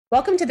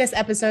Welcome to this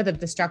episode of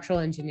the Structural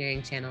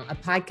Engineering Channel, a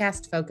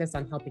podcast focused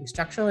on helping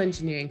structural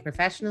engineering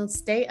professionals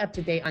stay up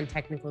to date on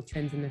technical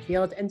trends in the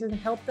field and to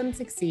help them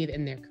succeed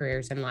in their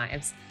careers and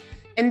lives.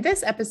 In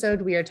this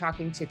episode, we are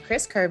talking to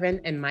Chris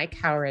Curven and Mike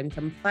Howerin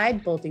from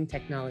Applied Bolting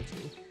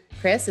Technology.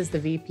 Chris is the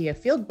VP of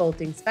Field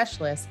Bolting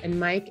Specialist, and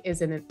Mike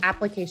is an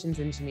applications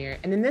engineer.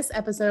 And in this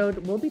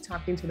episode, we'll be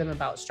talking to them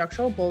about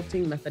structural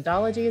bolting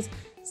methodologies,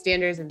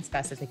 standards, and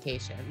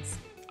specifications.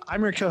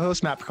 I'm your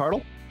co-host, Matt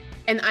Picardle.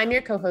 And I'm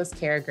your co-host,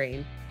 Kara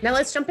Green. Now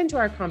let's jump into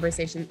our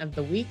conversation of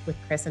the week with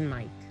Chris and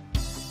Mike.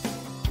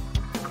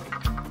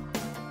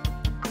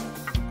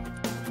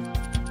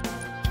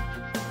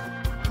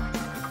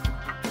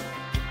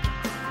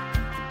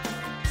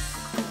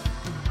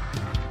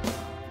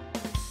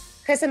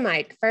 Chris and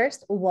Mike,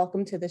 first,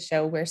 welcome to the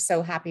show. We're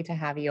so happy to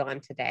have you on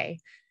today.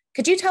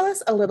 Could you tell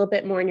us a little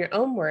bit more in your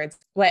own words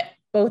what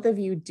both of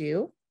you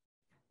do?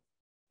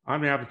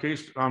 I'm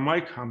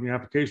Mike. I'm the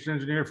application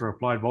engineer for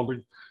Applied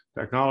Bolting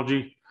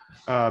Technology.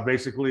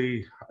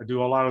 Basically, I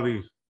do a lot of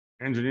the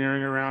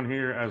engineering around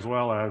here, as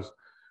well as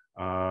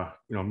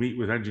meet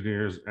with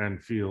engineers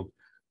and field,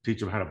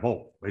 teach them how to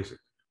bolt, basically.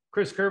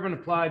 Chris Curven,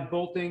 Applied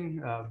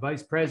Bolting,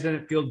 Vice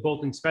President, Field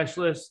Bolting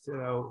Specialist.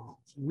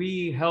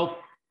 We help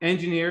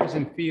engineers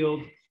in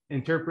field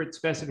interpret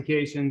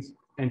specifications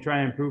and try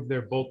and improve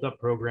their bolt-up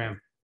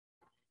program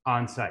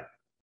on site.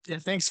 Yeah,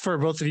 thanks for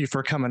both of you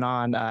for coming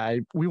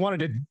on. We wanted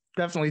to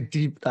definitely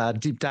deep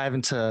dive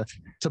into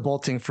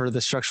bolting for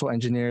the structural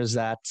engineers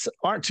that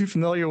aren't too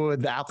familiar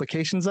with the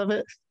applications of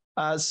it.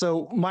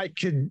 So, Mike,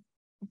 could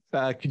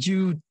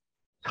you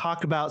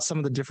talk about some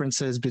of the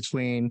differences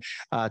between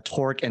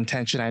torque and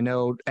tension? I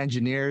know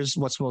engineers,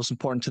 what's most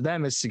important to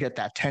them is to get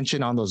that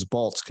tension on those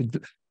bolts.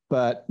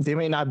 But they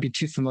may not be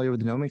too familiar with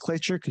the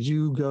nomenclature. Could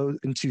you go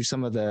into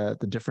some of the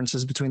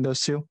differences between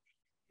those two?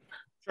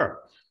 Sure.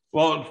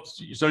 Well,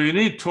 so you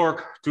need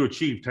torque to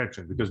achieve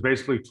tension, because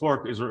basically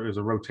torque is a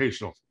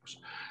rotational force.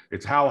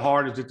 It's how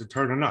hard is it to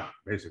turn a nut,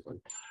 basically.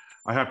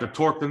 I have to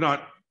torque the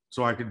nut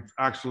so I can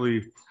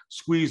actually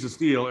squeeze the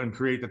steel and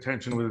create the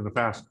tension within the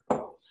fastener.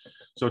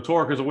 So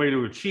torque is a way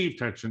to achieve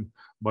tension,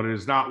 but it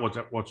is not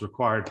what's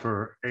required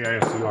for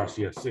AISC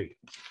RCSC.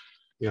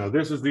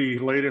 This is the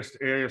latest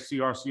AISC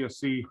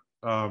RCSC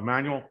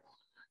manual.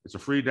 It's a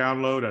free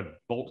download at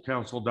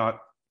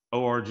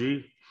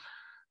boltcouncil.org.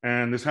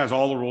 And this has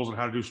all the rules on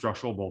how to do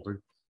structural bolting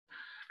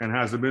and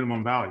has the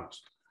minimum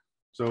values.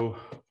 So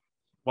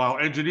while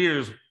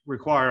engineers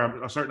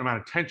require a certain amount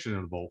of tension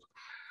in the bolt,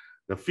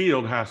 the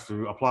field has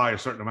to apply a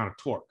certain amount of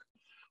torque.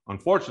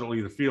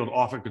 Unfortunately, the field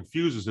often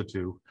confuses the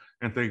two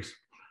and thinks,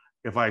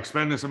 if I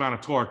expend this amount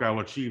of torque, I will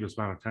achieve this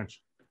amount of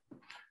tension.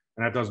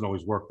 And that doesn't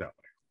always work that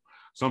way.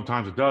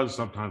 Sometimes it does,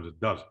 sometimes it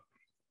doesn't.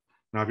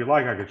 Now, if you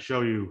like, I could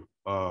show you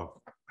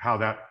how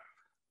that,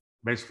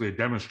 basically a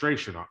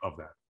demonstration of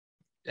that.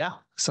 Yeah,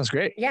 sounds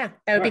great. Yeah,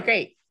 that would be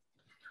great.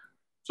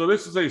 So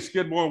this is a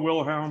Skidmore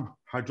Wilhelm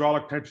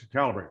hydraulic tension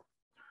calibrator.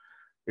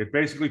 It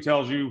basically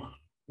tells you,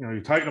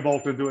 you tighten a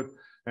bolt into it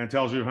and it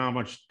tells you how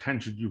much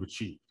tension you've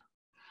achieved,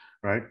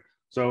 right?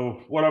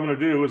 So what I'm going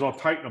to do is I'll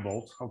tighten a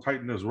bolt. I'll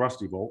tighten this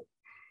rusty bolt.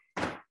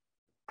 I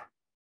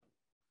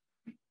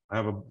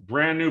have a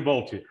brand new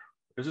bolt here.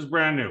 This is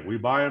brand new. We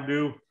buy them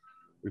new.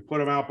 We put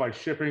them out by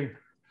shipping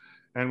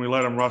and we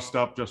let them rust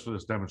up just for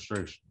this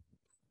demonstration.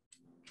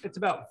 It's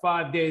about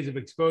 5 days of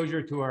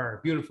exposure to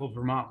our beautiful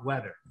Vermont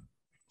weather,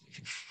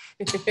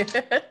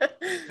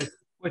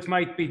 which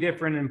might be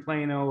different in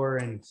Plano or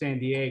in San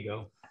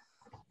Diego.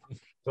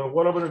 So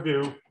what I'm going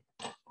to do,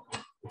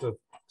 it's a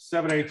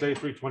 7/8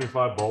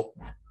 A325 bolt.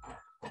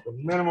 The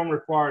minimum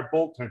required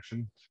bolt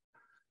tension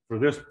for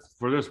this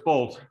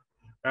bolt,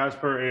 as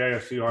per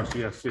AISC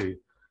RCSC,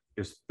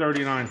 is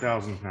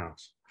 39,000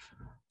 pounds.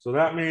 So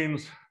that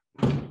means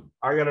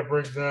I got to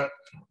bring that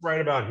right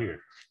about here.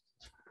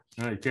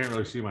 Now you can't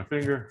really see my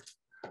finger,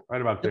 right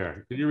about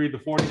there. Can you read the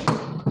 40?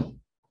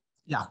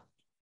 Yeah.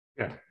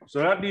 Yeah. So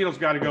that needle's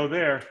got to go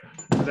there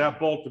for that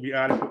bolt to be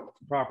adequate,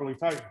 properly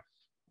tightened.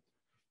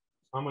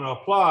 I'm going to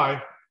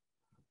apply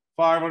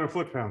 500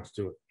 foot-pounds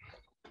to it.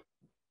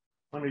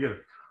 Let me get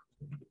it.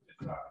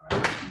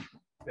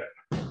 Yeah.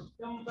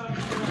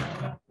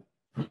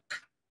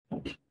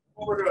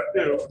 What we're going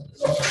to do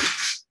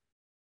is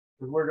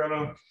we're going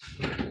to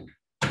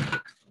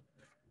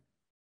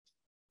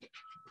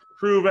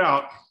prove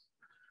out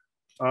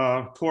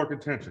torque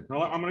and tension.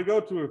 Now I'm going to go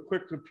to a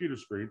quick computer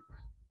screen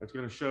that's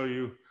going to show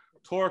you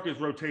torque is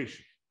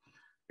rotation.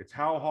 It's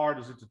how hard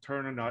is it to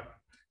turn a nut.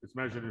 It's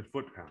measured in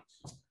foot-pounds.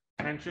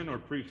 Tension or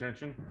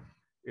pre-tension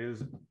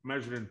is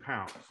measured in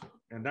pounds.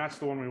 And that's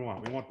the one we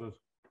want. We want the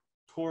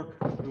torque,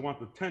 we want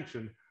the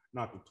tension,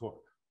 not the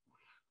torque.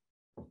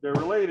 They're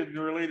related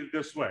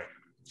this way.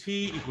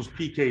 T equals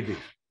PKD.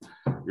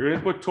 Your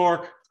input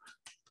torque,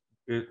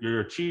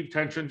 your achieved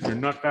tension, your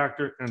nut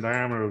factor, and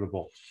diameter of the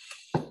bolt.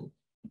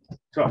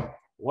 So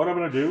what I'm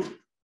going to do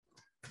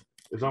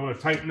is I'm going to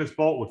tighten this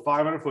bolt with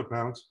 500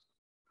 foot-pounds.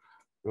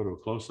 Go to a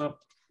close-up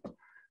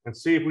and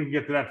see if we can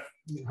get to that,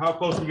 how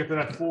close we get to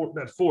that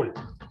 40.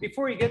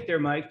 Before you get there,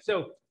 Mike,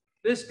 so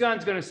This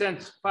gun's going to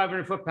sense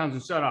 500 foot-pounds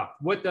and shut off.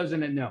 What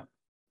doesn't it know?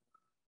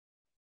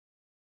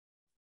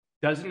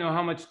 Doesn't know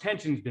how much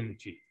tension's been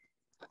achieved.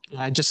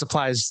 It just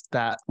applies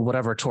that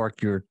whatever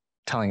torque you're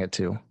telling it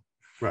to.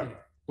 Right.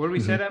 What do we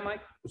set at,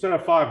 Mike? We set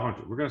at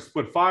 500. We're going to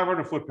put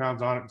 500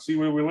 foot-pounds on it and see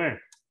where we land.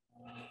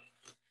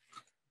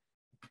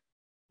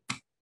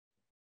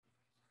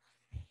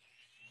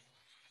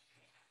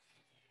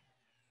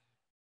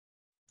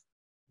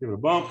 Give it a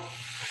bump.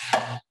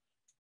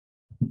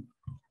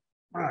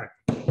 All right.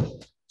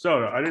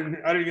 So I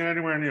didn't get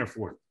anywhere near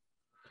 40.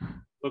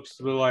 Looks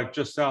to be like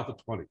just south of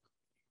 20.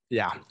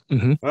 Yeah.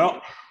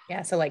 Well,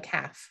 Yeah, so like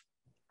half.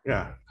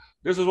 yeah.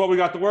 This is what we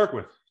got to work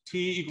with.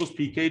 T equals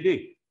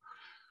PKD.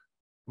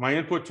 My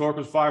input torque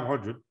was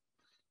 500.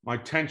 My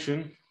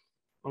tension,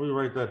 let me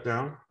write that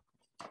down.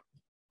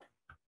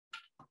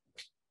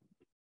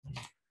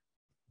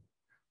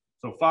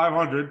 So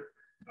 500.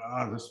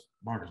 This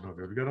marker's not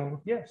good. We got on?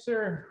 Yes,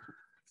 sir.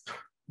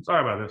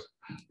 Sorry about this.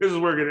 This is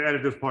where we're going to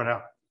edit this part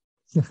out.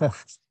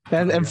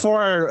 And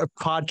for our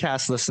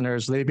podcast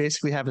listeners, they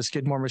basically have a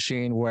Skidmore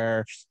machine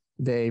where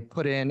they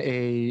put in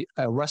a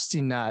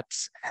rusty nut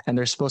and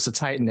they're supposed to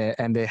tighten it,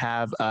 and they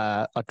have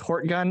a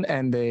torque gun,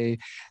 and they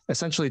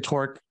essentially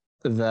torque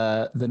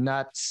the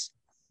nuts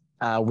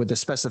with the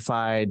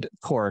specified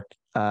torque,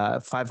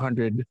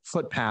 500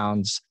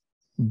 foot-pounds.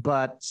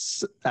 But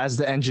as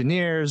the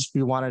engineers,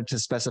 we wanted to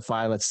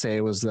specify, let's say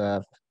it was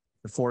the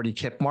 40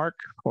 kip mark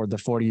or the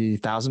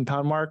 40,000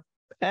 pound mark.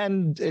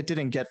 And it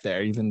didn't get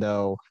there, even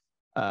though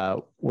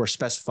we're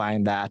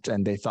specifying that,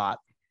 and they thought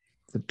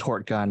the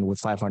torque gun with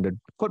 500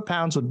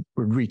 foot-pounds would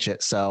reach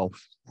it. So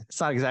it's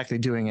not exactly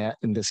doing it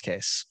in this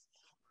case.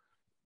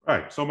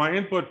 Right. So my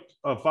input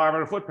of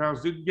 500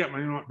 foot-pounds didn't get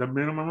me the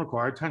minimum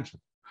required tension.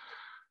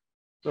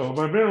 So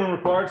my minimum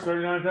required is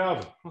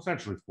 39,000,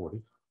 essentially 40,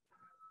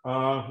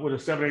 with a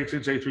 7/8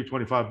 inch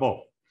A325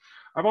 bolt.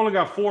 I've only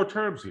got 4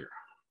 terms here.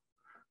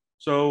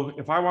 So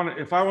if I want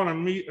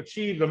to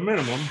achieve the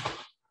minimum,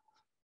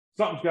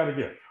 something's got to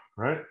give,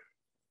 right?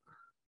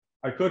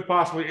 I could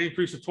possibly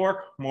increase the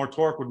torque. More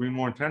torque would mean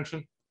more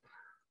tension.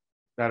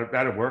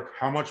 That'd work.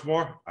 How much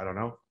more? I don't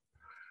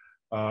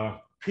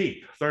know.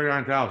 Peak,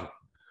 39,000.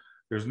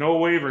 There's no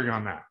wavering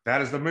on that.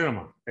 That is the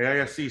minimum.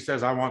 AISC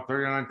says I want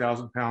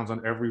 39,000 pounds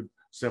on every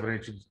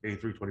 7/8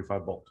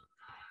 A325 bolt.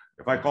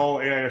 If I call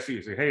AISC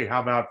and say, hey, how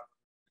about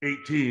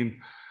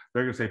 18?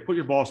 They're going to say, put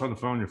your boss on the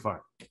phone, you're fine.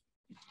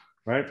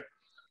 Right?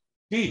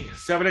 D,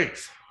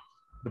 7/8.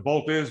 The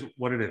bolt is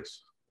what it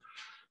is.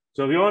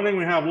 So the only thing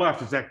we have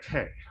left is that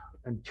K.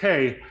 And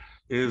K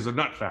is a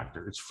nut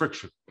factor. It's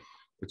friction.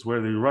 It's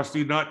where the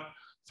rusty nut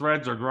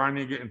threads are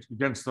grinding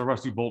against the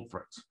rusty bolt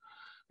threads.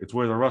 It's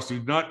where the rusty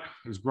nut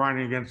is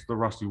grinding against the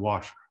rusty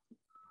washer.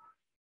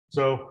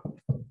 So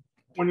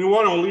when you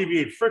want to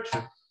alleviate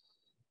friction,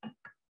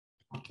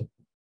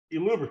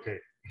 you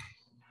lubricate.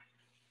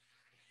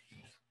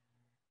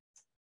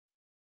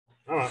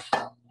 All right.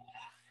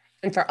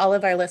 And for all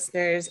of our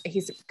listeners,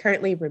 he's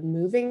currently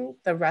removing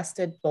the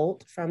rusted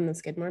bolt from the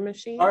Skidmore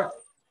machine. All right.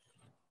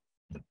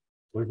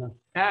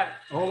 Pat,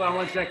 hold on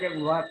 1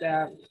 second. We'll have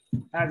to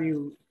have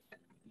you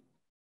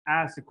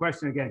ask the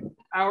question again.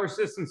 Our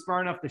system's far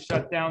enough to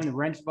shut down the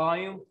wrench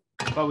volume,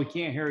 but we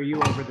can't hear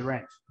you over the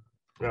wrench.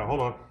 Yeah, hold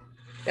on.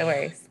 No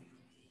worries.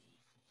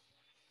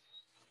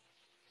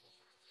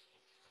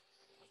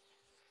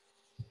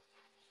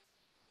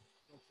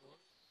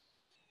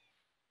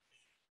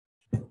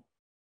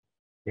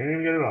 Can't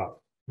even get it off.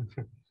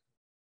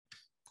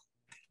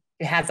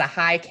 It has a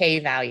high K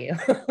value.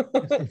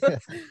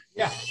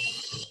 Yeah.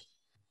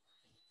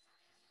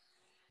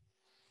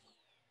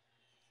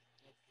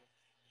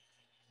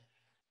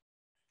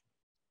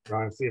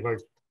 Try and see if I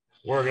can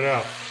work it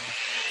out.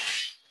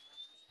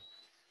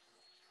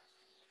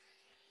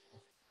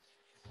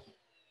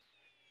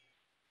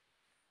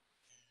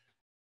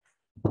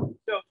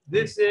 So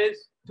this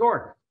is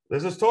torque.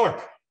 This is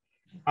torque.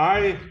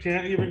 I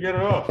can't even get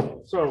it off.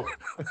 So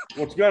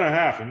what's going to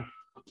happen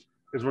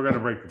is we're going to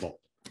break the bolt.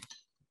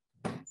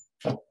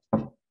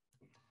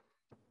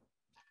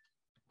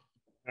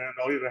 And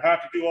I'll either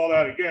have to do all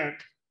that again.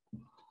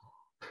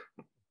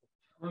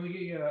 Let me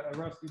get you a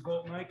rusty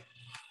bolt, Mike.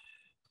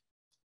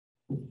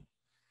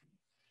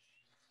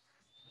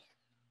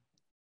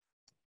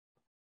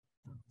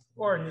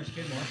 Or a new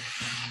Skidmore.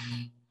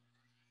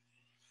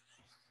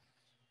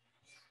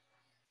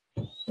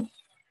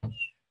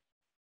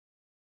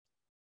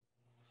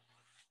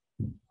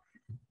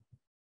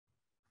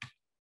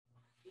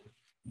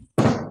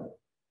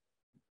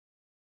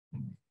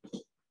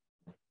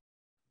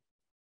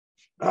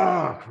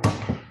 Ah,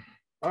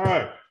 all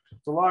right.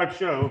 It's a live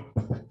show.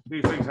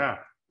 These things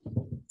happen.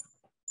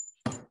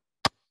 I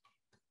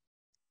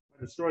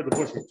destroyed the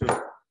bushing too.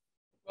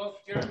 Well,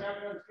 Jared, have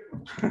another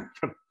Skidmore.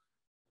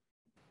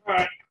 All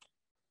right.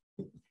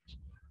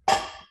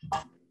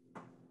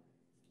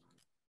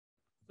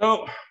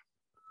 So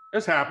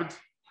this happens.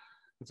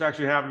 It's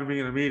actually happened to me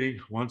in a meeting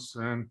once,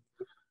 and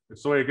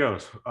it's the way it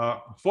goes.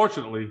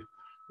 Fortunately,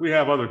 we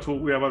have other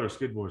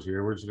Skidmores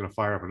here. We're just going to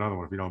fire up another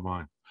one if you don't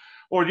mind.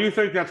 Or do you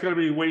think that's going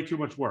to be way too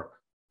much work?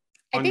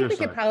 I think we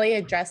could probably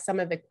address some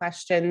of the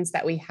questions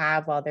that we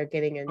have while they're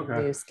getting a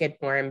new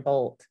Skidmore and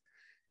bolt.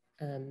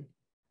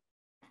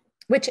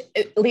 Which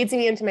leads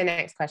me into my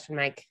next question,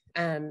 Mike.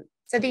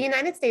 So the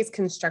United States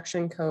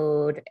Construction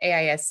Code,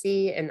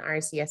 AISC and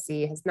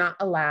RCSC, has not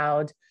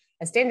allowed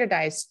a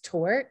standardized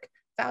torque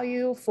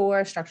value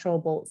for structural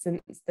bolts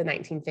since the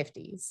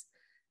 1950s.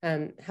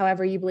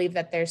 However, you believe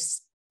that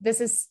this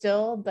is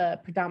still the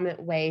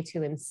predominant way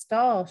to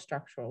install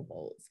structural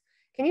bolts.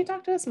 Can you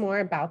talk to us more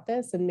about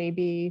this and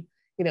maybe,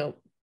 you know,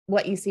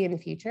 what you see in the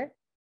future?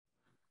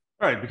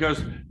 Right,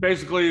 because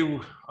basically,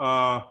 you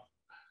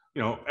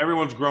know,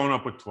 everyone's grown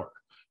up with torque.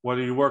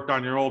 Whether you worked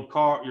on your own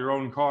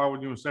car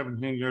when you were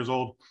 17 years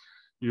old,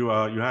 you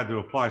had to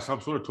apply some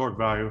sort of torque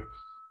value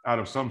out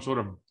of some sort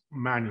of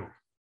manual.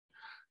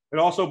 It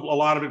also, a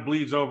lot of it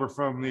bleeds over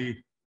from the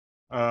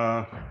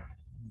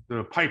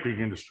piping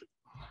industry.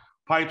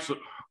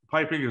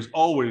 Piping is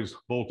always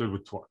bolted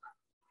with torque.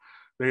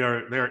 They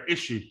are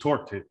issued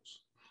torque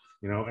tables,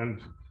 you know,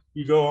 and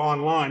you go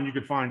online, you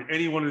can find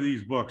any one of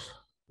these books.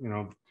 You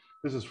know,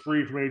 this is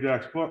free from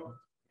Ajax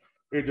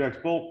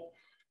Bolt,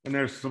 and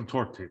there's some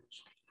torque tables.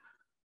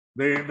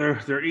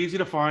 They're easy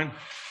to find.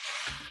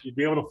 You'd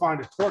be able to find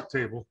a torque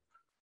table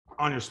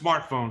on your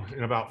smartphone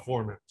in about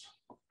 4 minutes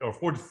or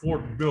 44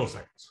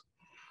 milliseconds.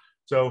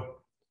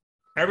 So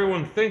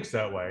everyone thinks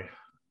that way,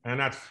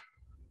 and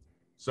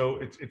so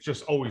it's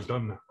just always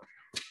done that way.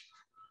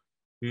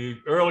 The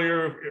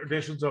earlier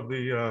editions of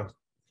the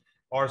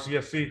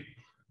RCSC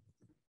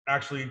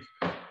actually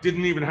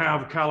didn't even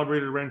have a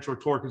calibrated wrench or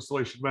torque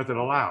installation method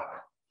allowed.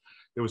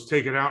 It was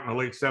taken out in the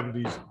late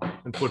 70s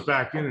and put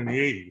back in the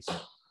 80s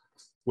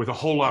with a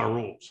whole lot of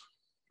rules.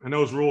 And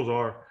those rules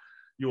are,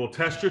 you will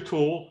test your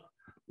tool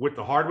with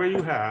the hardware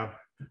you have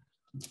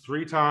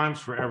 3 times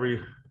for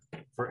every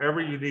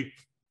unique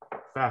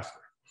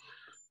fastener.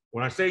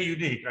 When I say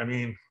unique, I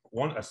mean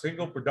a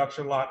single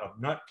production lot of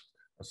nut,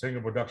 a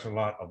single production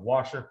lot of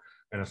washer,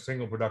 and a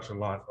single production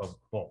lot of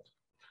bolt.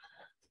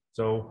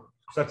 So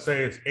let's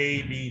say it's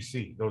A, B,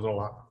 C. Those are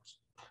lot numbers.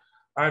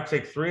 I'd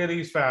take 3 of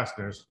these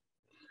fasteners,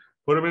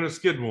 put them in a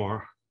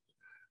Skidmore,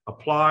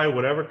 apply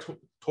whatever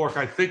torque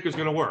I think is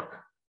going to work,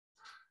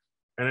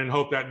 and then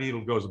hope that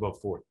needle goes above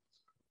 40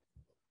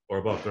 or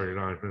above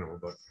 39, you know,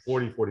 but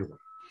 40, 41.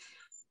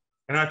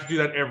 And I have to do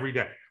that every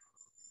day.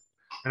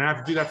 And I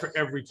have to do that for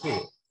every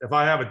tool. If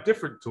I have a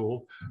different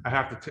tool, I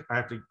have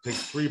to take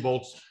 3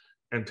 bolts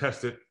and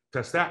test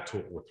that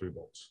tool with 3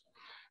 bolts,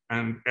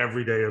 and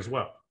every day as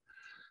well.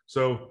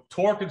 So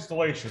torque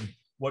installation,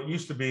 what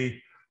used to be,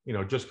 you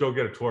know, just go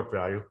get a torque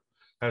value,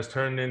 has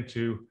turned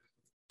into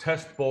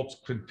test bolts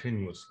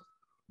continuously.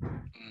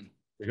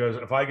 Because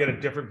if I get a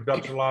different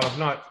production lot of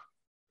nut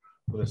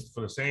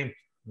for the same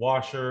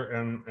washer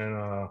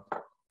and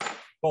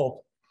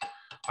bolt,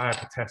 I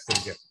have to test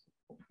it again.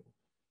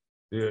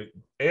 The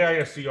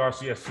AISC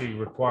RCSC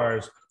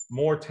requires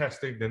more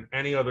testing than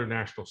any other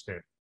national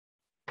standard.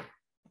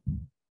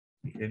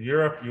 In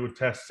Europe, you would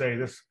test, say,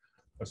 this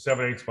a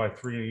 7/8 by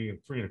 3 and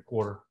 3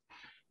 1/4.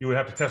 You would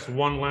have to test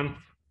one length,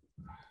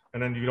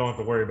 and then you don't have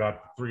to worry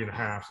about 3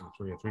 1/2 and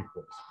 3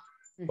 3/4.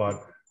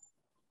 But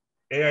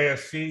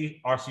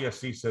AISC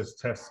RCSC says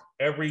test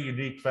every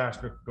unique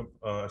fastener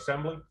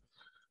assembly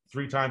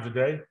 3 times a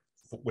day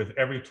with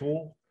every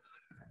tool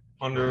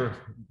under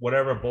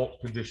whatever bolt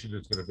condition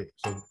it's going to be.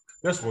 So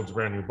this one's a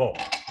brand new bolt.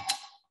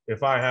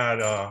 If I had,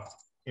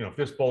 you know, if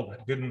this bolt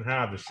didn't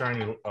have the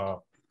shiny,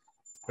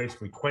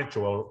 basically quench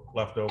oil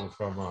left over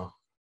from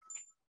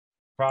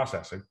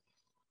processing,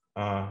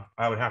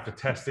 I would have to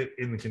test it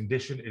in the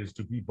condition it is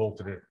to be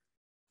bolted in.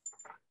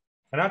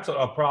 And that's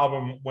a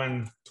problem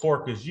when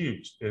torque is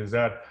used, is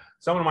that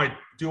someone might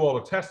do all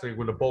the testing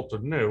when the bolts are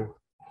new,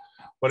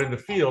 but in the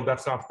field,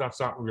 that's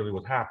not really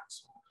what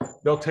happens.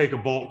 They'll take a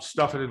bolt,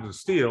 stuff it into the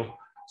steel,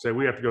 say,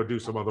 we have to go do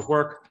some other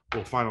work.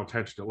 We'll final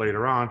tension it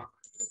later on.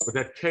 But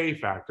that K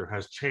factor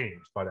has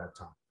changed by that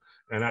time.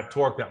 And that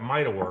torque that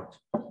might have worked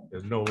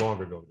is no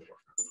longer going to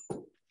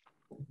work.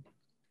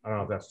 I don't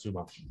know if that's too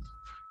much.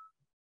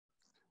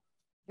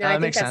 No, I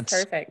think that's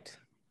perfect.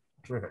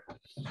 Terrific.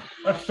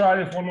 Let's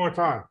try this one more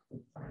time.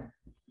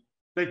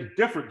 Take a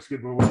different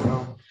Skidmore with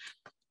them.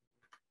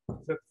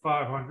 Set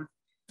 500.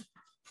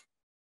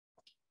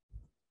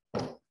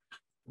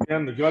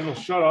 Again, the gun will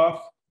shut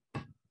off.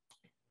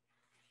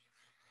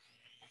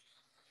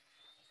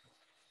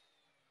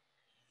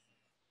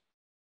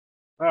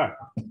 All right.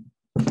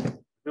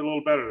 Did a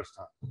little better this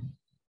time.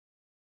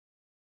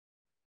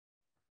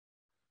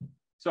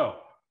 So,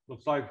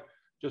 looks like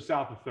just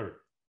south of 30.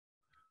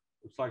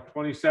 Looks like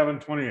 27,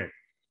 28.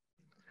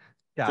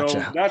 Gotcha.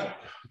 So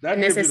that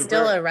and this is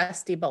still a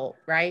rusty bolt,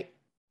 right?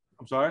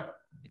 I'm sorry?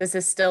 This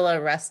is still a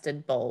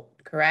rusted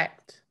bolt,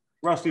 correct?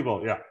 Rusty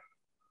bolt, yeah.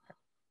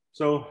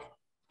 So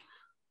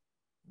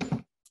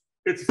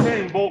it's the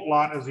same bolt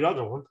lot as the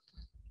other one.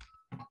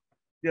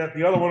 Yet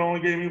the other one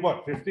only gave me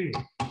what, 15,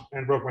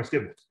 and broke my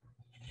Skidmore.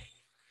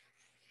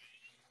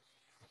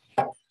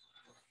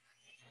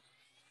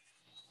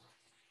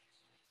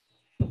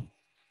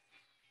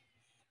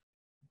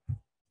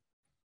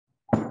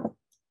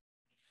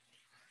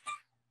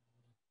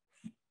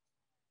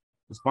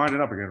 Let's bind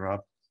it up again, Rob.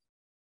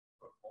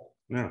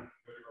 Yeah.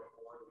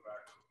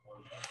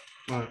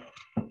 All right.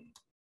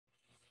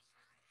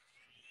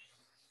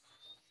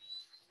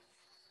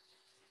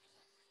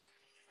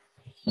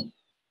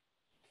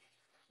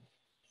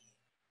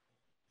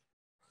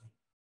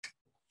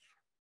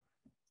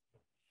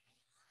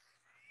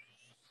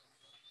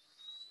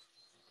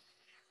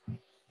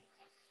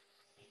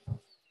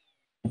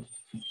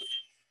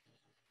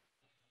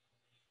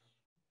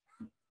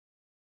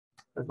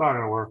 It's not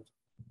gonna work.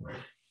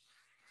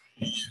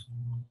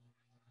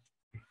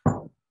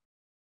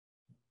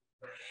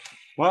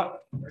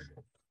 What?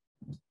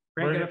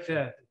 Crank it up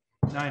to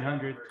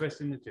 900,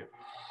 twist into two.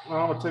 Well,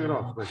 I'm gonna take it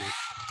off.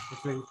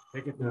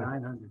 Take it to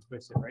 900,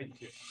 twist it right in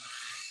two.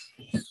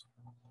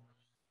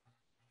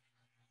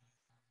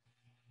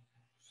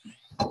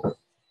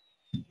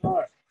 All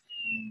right.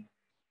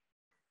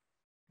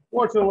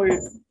 Fortunately,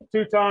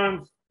 2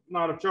 times,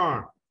 not a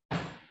charm.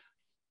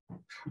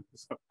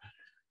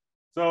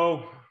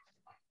 So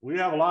we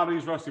have a lot of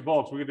these rusty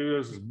bolts. We can do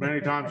this as many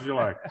times as you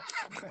like.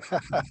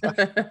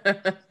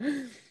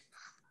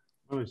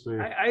 Let me see.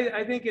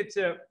 I think it's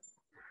a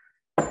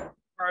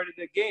part of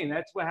the game.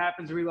 That's what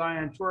happens to rely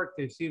on torque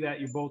to see that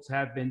your bolts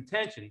have been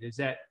tensioned, is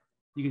that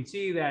you can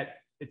see that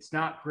it's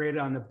not graded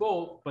on the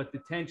bolt, but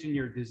the tension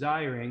you're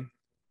desiring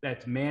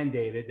that's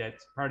mandated,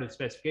 that's part of the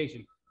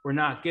specification, we're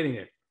not getting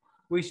it.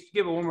 We should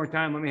give it one more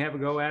time. Let me have a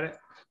go at it.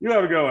 You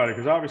have a go at it,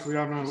 because obviously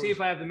I'm not. See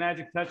if I have the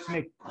magic touch to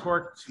make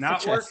torque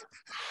not work.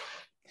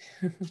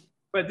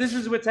 But this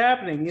is what's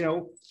happening. You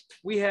know,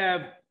 we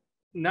have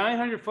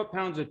 900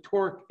 foot-pounds of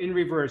torque in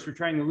reverse. We're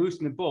trying to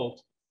loosen the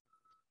bolt.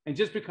 And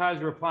just because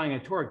we're applying a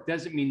torque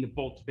doesn't mean the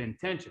bolt's been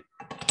tensioned.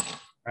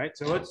 Right?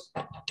 So let's,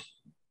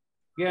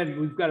 again,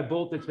 we've got a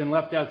bolt that's been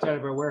left outside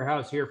of our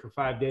warehouse here for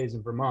 5 days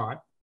in Vermont.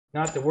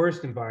 Not the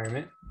worst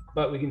environment,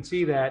 but we can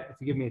see that, if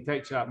you give me a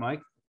tight shot,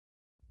 Mike,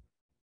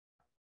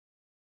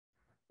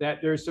 that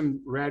there's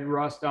some red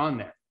rust on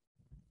there.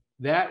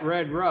 That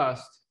red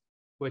rust,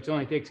 which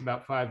only takes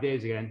about 5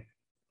 days again,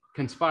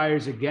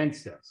 conspires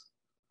against us.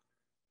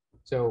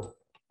 So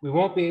we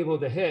won't be able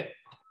to hit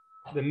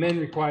the min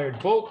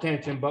required bolt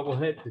tension, but we'll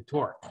hit the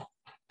torque.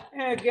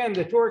 And again,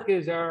 the torque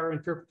is our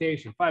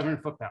interpretation,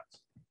 500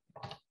 foot-pounds.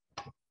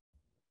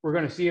 We're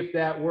going to see if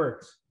that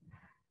works.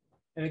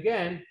 And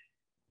again,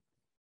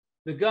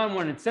 the gun,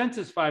 when it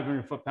senses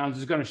 500 foot-pounds,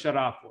 is going to shut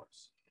off for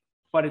us.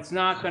 But it's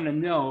not going to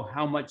know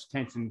how much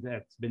tension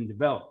that's been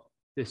developed.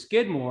 The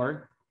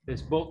Skidmore,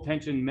 this bolt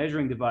tension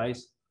measuring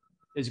device,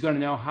 is going to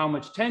know how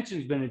much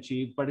tension's been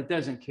achieved, but it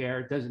doesn't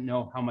care. It doesn't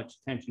know how much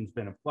tension's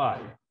been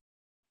applied.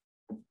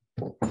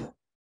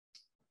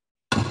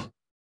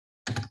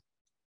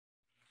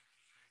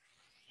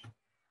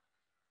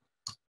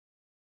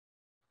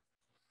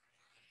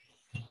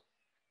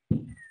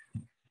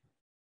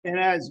 And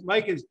as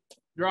Mike is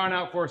drawing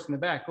out for us in the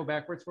back, go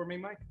backwards for me,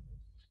 Mike.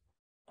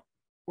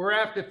 We're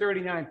after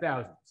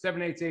 39,000,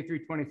 7/8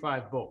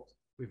 A325 bolts.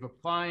 We're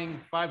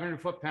applying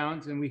 500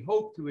 foot-pounds, and we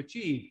hope to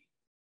achieve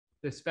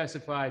the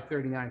specified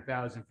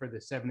 39,000 for the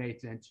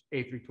 7/8 inch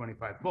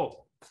A325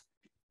 bolt.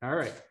 All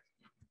right,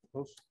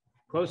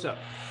 close up.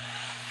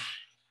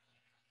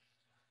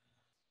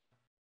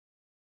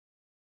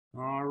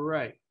 All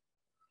right,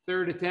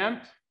 third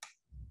attempt.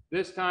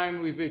 This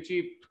time we've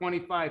achieved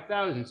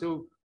 25,000.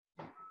 So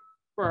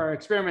for our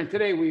experiment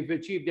today, we've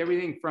achieved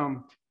everything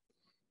from,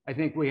 I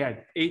think we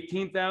had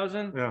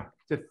 18,000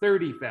 to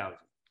 30,000.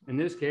 In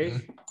this case,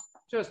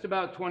 just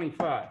about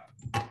 25.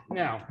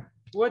 Now,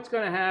 what's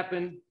going to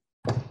happen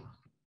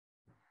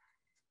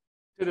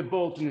to the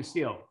bolt and the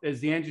seal? Is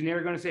the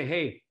engineer going to say,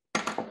 hey,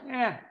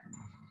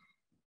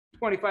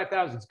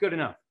 25,000 is good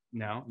enough?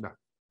 No.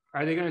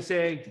 Are they going to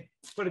say,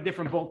 put a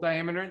different bolt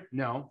diameter in?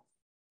 No.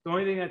 The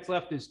only thing that's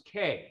left is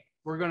K.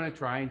 We're going to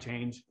try and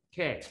change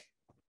K.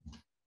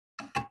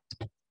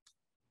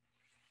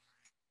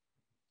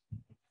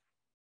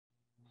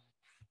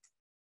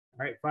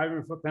 All right,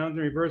 500 foot-pounds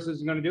in reverse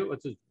is going to do it.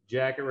 Let's just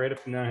jack it right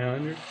up to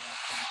 900.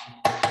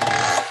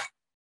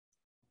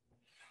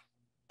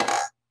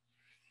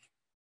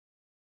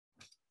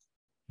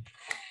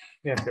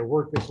 You have to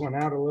work this one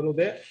out a little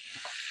bit.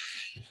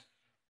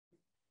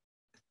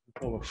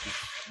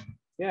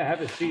 Yeah,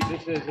 have a seat.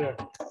 This is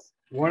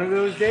one of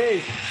those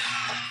days.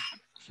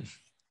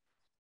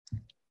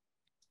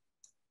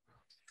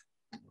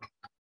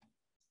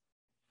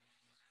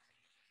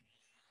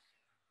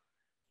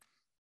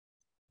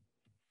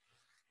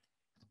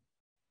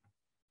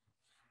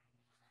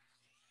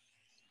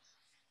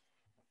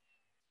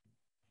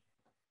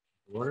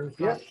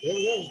 Yeah, there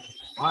we go.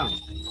 Wow.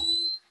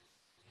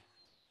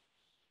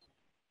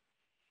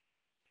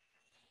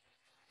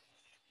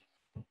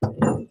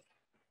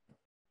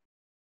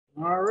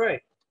 All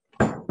right.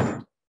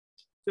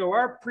 So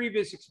our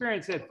previous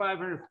experience said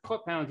 500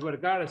 foot-pounds would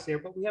have got us there,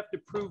 but we have to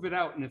prove it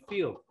out in the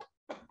field.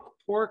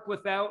 Torque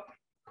without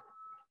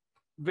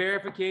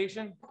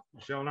verification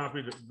shall not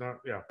be,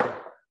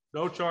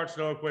 no charts,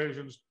 no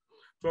equations.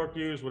 Torque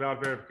used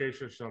without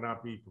verification shall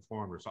not be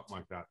performed, or something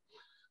like that.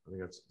 I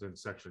think that's in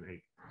section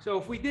 8. So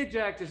if we did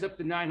jack this up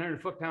to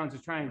 900 foot-pounds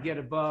to try and get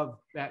above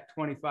that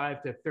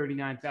 25 to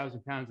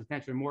 39,000 pounds of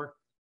tension or more,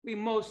 we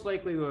most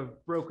likely would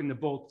have broken the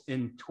bolt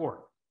in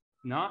torque,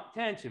 not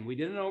tension. We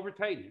didn't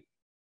over-tighten it.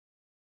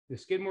 The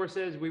Skidmore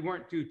says we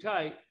weren't too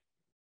tight,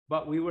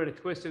 but we would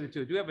have twisted it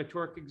too. Do we have a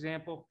torque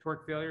example,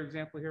 torque failure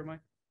example here, Mike?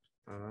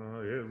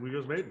 Yeah, we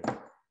just made one.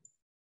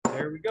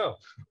 There we go.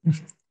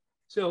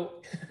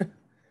 So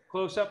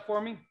close up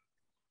for me.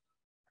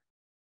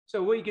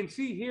 So what you can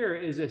see here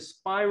is a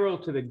spiral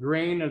to the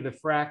grain of the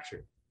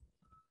fracture.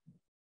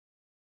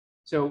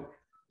 So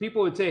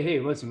people would say, hey,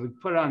 listen, we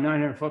put it on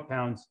 900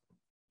 foot-pounds,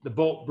 the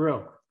bolt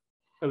broke.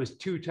 It was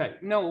too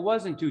tight. No, it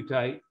wasn't too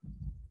tight.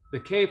 The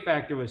K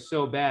factor was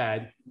so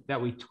bad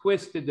that we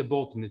twisted the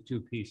bolt into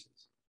 2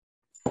 pieces.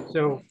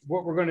 So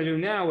what we're going to do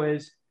now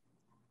is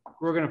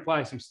we're going to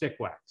apply some stick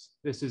wax.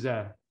 This is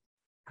a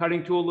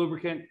cutting tool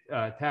lubricant,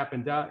 tap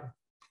and dot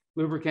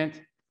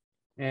lubricant.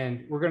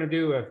 And we're going to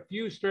do a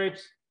few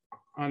stripes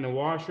on the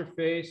washer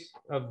face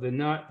of the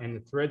nut and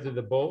the threads of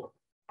the bolt.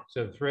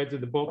 So the threads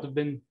of the bolt have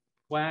been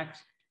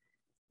waxed.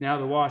 Now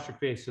the washer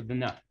face of the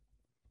nut.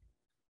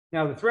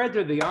 Now the threads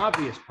are the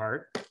obvious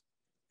part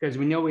because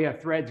we know we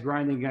have threads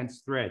grinding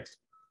against threads,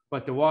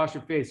 but the washer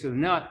face of the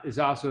nut is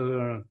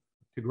also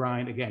to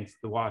grind against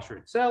the washer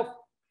itself,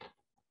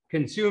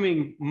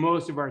 consuming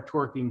most of our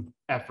torquing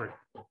effort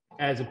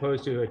as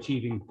opposed to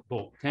achieving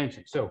bolt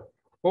tension. So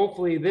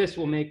hopefully this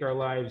will make our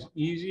lives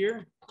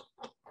easier.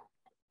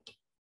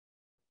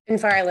 And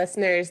for our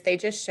listeners, they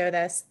just showed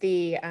us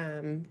the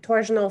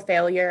torsional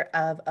failure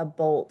of a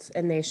bolt.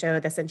 And they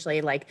showed essentially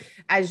like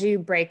as you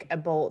break a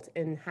bolt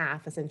in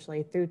half,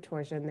 essentially through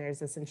torsion,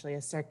 there's essentially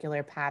a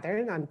circular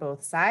pattern on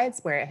both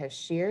sides where it has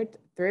sheared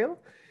through.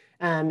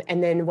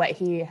 And then what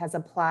he has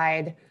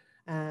applied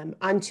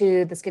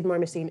onto the Skidmore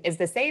machine is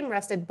the same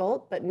rusted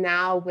bolt, but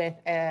now with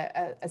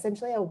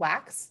essentially a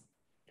wax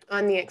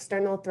on the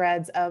external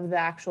threads of the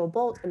actual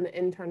bolt and the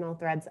internal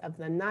threads of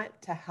the nut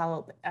to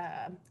help,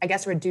 I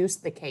guess, reduce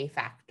the K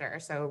factor.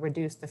 So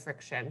reduce the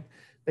friction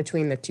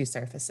between the 2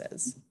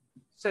 surfaces.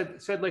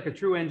 Said like a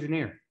true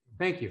engineer.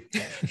 Thank you.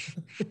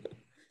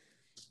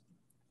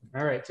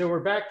 All right, so we're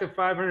back to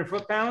 500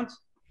 foot-pounds.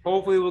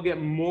 Hopefully we'll get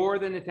more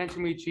than the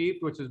tension we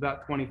achieved, which is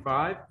about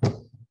 25.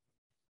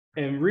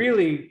 And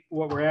really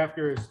what we're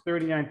after is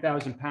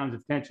 39,000 pounds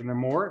of tension or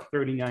more,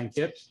 39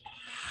 kips.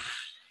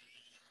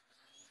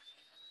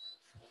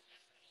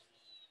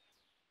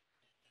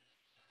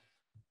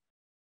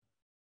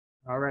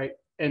 All right,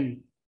 and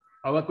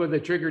I'll look with the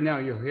trigger now,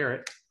 you'll hear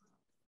it.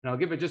 And I'll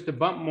give it just a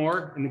bump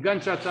more and the gun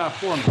shuts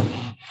off for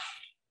me.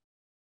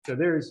 So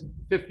there's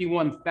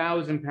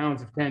 51,000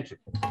 pounds of tension.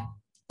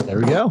 There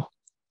we go.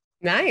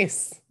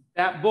 Nice.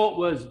 That bolt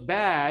was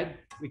bad.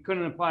 We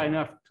couldn't apply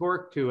enough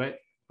torque to it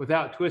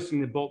without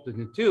twisting the bolt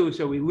into 2.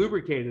 So we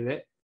lubricated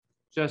it,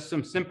 just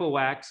some simple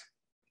wax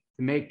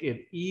to make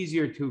it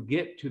easier to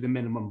get to the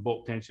minimum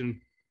bolt tension.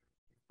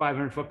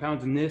 500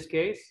 foot-pounds in this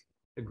case.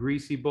 A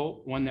greasy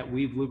bolt, one that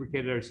we've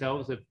lubricated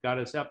ourselves, that got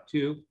us up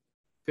to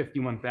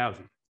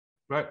 51,000.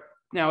 Right.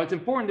 Now, it's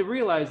important to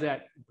realize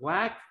that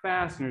black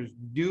fasteners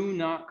do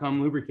not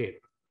come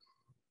lubricated.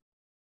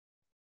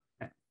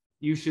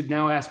 You should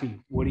now ask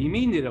me, what do you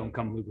mean they don't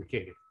come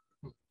lubricated?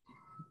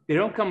 They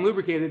don't come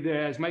lubricated,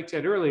 as Mike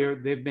said earlier,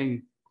 they've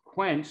been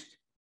quenched,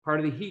 part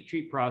of the heat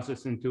treat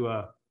process, into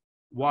a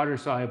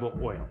water-soluble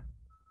oil.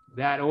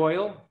 That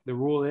oil, the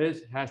rule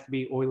is, has to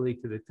be oily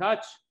to the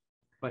touch.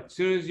 But as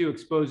soon as you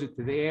expose it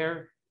to the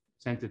air,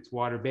 since it's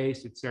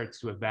water-based, it starts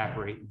to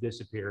evaporate and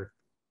disappear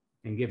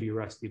and give you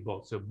rusty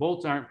bolts. So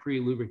bolts aren't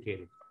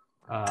pre-lubricated.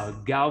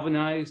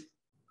 Galvanized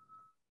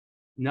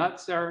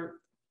nuts are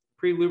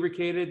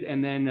pre-lubricated,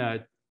 and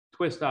then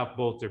twist-off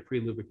bolts are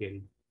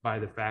pre-lubricated by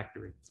the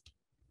factory.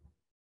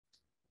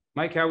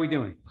 Mike, how are we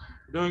doing?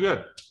 Doing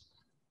good.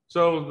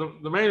 So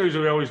the main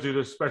reason we always do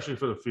this, especially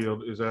for the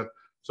field, is that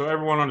so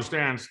everyone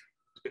understands,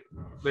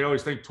 they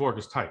always think torque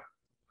is tight.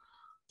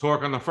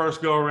 Torque on the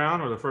first go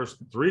around or the first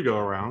 3 go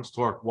arounds,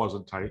 torque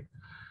wasn't tight.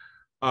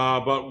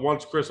 But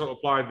once Chris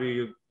applied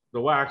the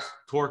wax,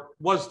 torque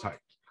was tight.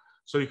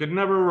 So you could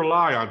never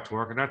rely on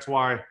torque, and that's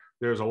why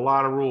there's a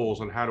lot of rules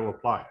on how to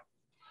apply it.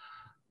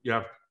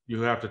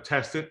 You have to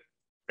test it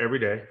every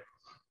day,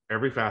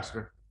 every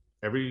fastener,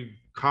 every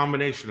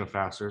combination of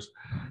fasteners,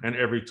 and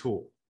every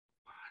tool.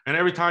 And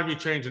every time you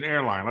change an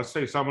airline, let's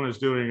say someone is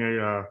doing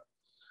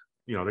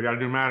they got a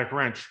pneumatic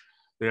wrench,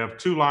 they have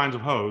 2 lines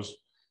of hose.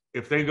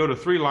 If they go to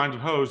 3 lines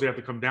of hose, they have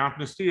to come down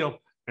from the steel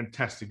and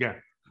test again.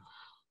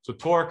 So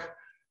torque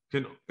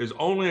is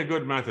only a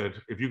good method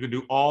if you can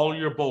do all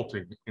your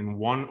bolting in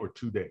 1 or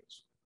 2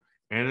 days.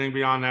 Anything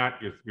beyond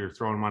that, you're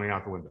throwing money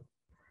out the window.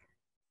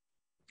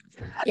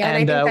 Yeah, and I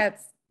think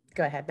that's,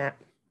 go ahead, Matt.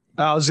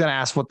 I was going to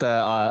ask what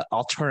the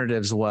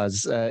alternatives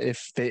was.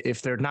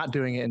 If they're not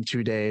doing it in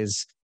 2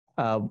 days,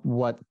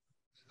 what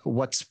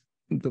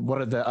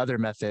are the other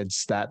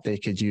methods that they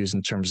could use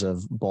in terms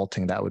of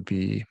bolting that would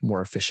be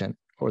more efficient,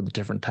 or the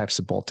different types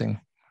of bolting?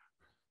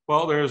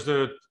 Well, there's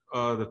the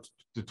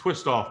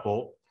twist off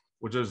bolt.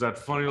 which is that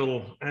funny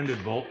little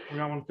ended bolt. We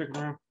got one kicking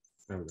around.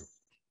 There we go.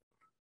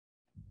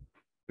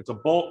 It's a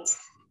bolt.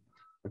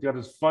 It's got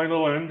this funny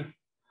little end,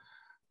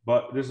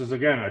 but this is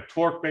again a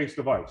torque-based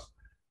device.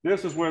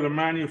 This is where the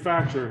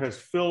manufacturer has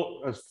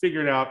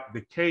figured out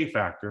the K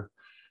factor,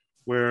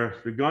 where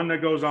the gun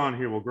that goes on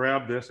here will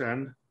grab this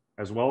end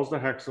as well as the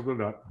hex of the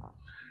nut,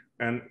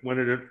 and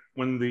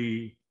when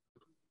the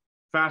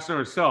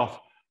fastener itself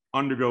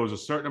undergoes a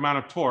certain amount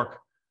of torque,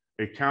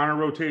 a counter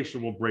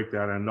rotation will break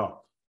that end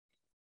up.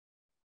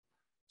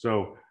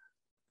 So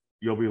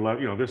you'll be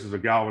left, this is a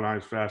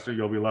galvanized fastener.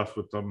 You'll be left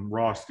with some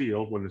raw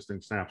steel when this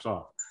thing snaps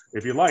off.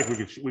 If you like, we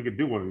could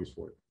do one of these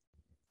for you.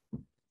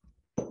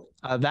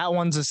 That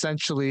one's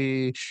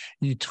essentially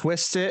you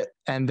twist it,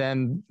 and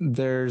then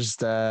there's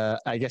the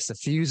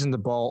fuse in the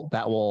bolt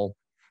that will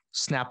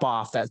snap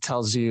off. That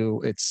tells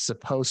you it's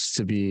supposed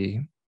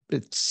to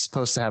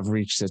have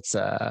reached its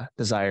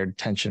desired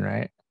tension,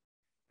 right?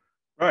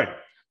 Right,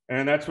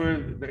 and that's where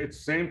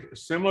it's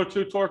similar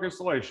to torque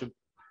installation.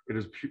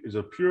 It is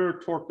a pure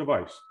torque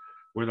device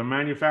where the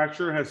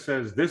manufacturer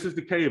says this is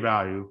the K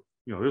value,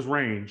 this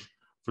range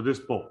for this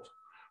bolt,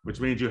 which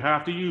means you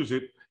have to use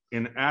it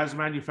in as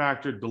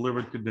manufactured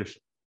delivered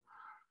condition.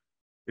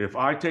 If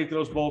I take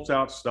those bolts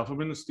out, stuff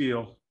them in the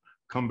steel,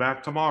 come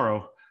back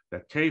tomorrow,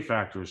 that K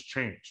factor has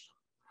changed.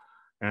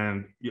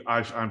 And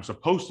I'm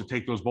supposed to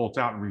take those bolts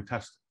out and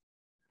retest it.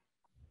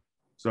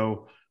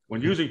 So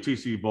when using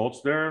TC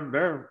bolts,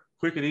 they're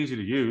quick and easy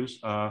to use,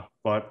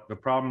 but the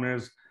problem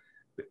is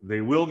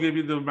they will give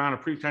you the amount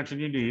of pre-tension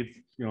you need,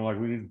 like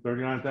we need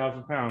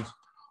 39,000 pounds,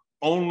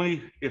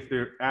 only if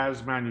they're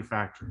as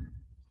manufactured.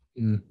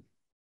 Mm.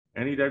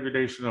 Any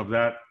degradation of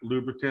that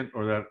lubricant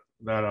or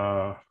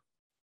the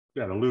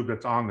lube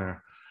that's on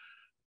there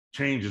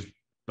changes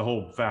the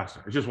whole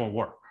fastener. It just won't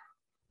work.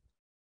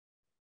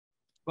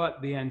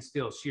 But the end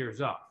still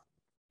shears off,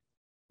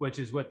 which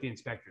is what the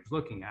inspector is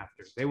looking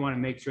after. They want to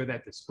make sure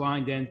that the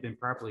splined end's been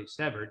properly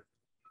severed.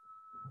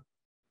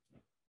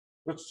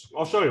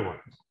 I'll show you one.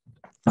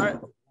 All right.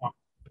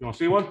 You want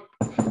to see one?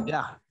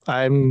 Yeah,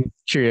 I'm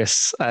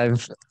curious.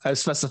 I've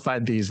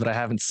specified these, but I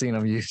haven't seen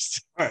them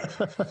used. All right.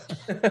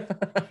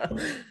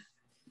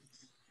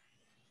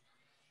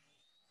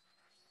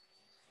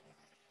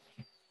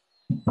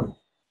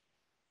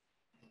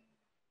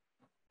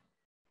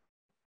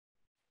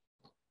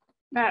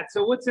 Matt,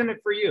 so what's in it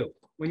for you?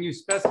 When you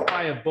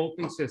specify a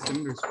bolting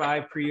system, there's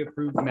 5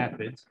 pre-approved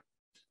methods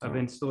of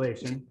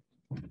installation.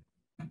 You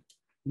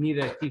need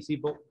a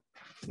TC bolt?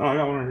 No, I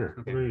got one right here.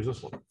 Okay. I'm going to use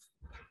this one.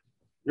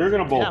 You're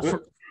going to bolt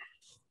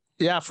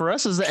it. For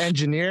us as the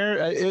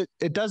engineer,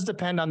 it does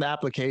depend on the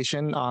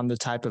application, on the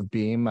type of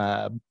beam.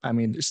 I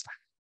mean,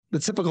 the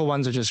typical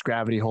ones are just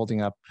gravity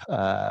holding up,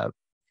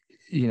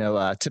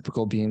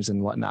 typical beams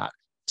and whatnot.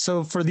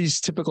 So for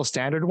these typical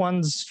standard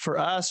ones, for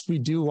us, we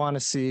do want to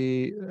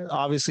see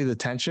obviously the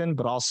tension,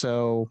 but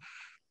also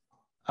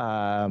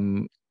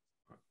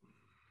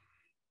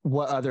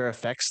what other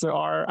effects there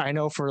are. I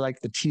know for like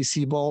the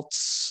TC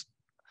bolts,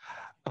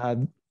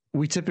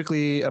 we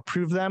typically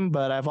approve them,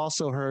 but I've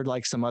also heard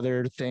like some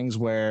other things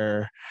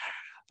where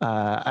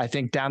I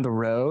think down the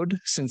road,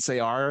 since they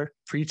are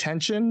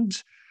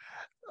pre-tensioned,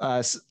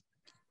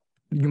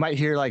 you might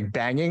hear like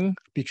banging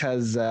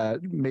because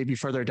maybe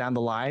further down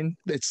the line,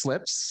 it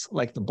slips,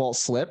 like the bolt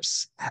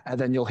slips, and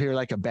then you'll hear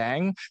like a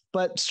bang.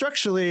 But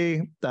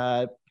structurally,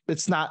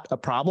 it's not a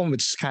problem.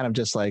 It's kind of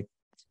just like,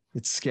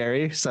 it's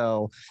scary.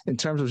 So in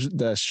terms of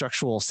the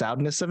structural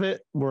soundness of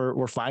it,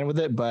 we're fine with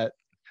it. But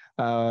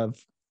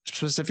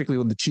specifically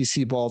with the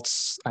TC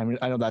bolts, I mean,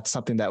 I know that's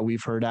something that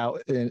we've heard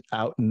out in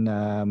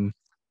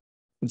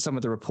some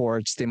of the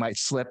reports. They might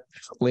slip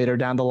later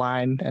down the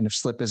line, and if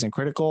slip isn't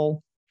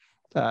critical,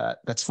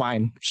 that's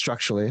fine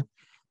structurally.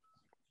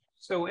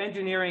 So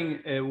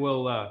engineering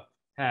will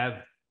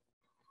have,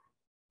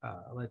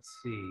 let's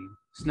see,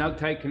 snug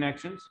tight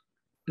connections,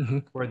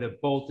 where the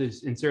bolt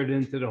is inserted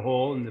into the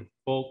hole and the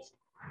bolt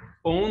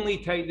only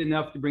tightened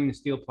enough to bring the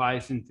steel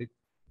plies into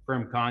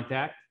firm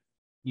contact.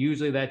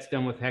 Usually that's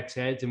done with hex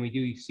heads, and we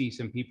do see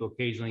some people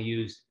occasionally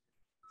use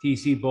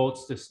TC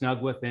bolts to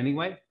snug with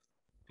anyway,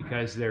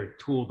 because they're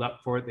tooled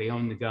up for it. They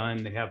own the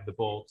gun, they have the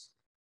bolts.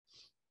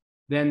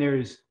 Then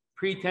there's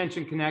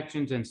pre-tension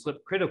connections and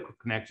slip critical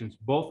connections.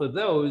 Both of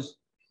those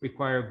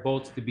require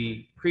bolts to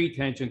be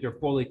pre-tensioned or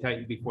fully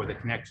tightened before the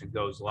connection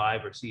goes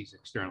live or sees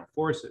external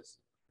forces.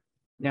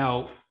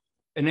 Now,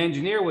 an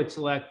engineer would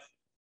select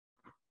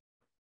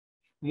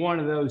one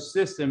of those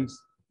systems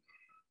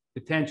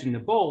to tension the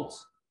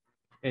bolts,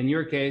 in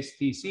your case,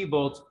 TC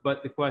bolts,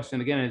 but the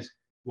question again is,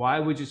 why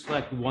would you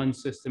select one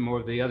system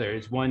or the other?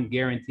 Is one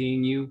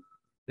guaranteeing you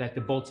that the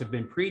bolts have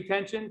been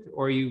pre-tensioned,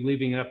 or are you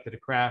leaving it up to the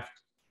craft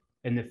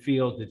in the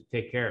field to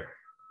take care of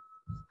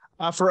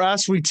it? For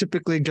us, we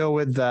typically go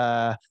with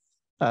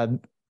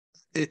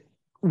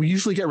we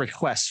usually get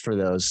requests for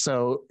those.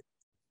 So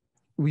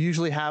we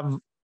usually have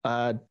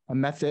a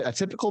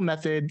typical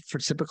method for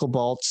typical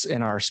bolts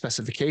in our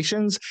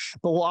specifications,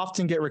 but we'll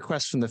often get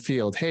requests from the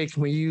field. Hey,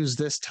 can we use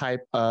this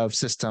type of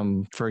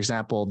system? For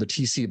example, the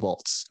TC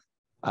bolts.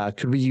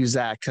 Could we use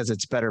that because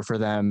it's better for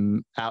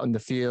them out in the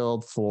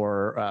field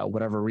for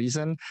whatever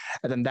reason?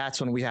 And then that's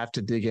when we have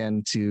to dig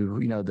into,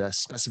 the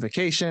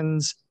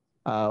specifications.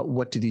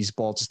 What do these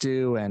bolts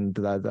do, and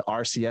the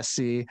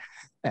RCSC,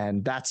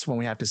 and that's when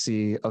we have to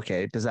see,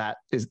 okay, does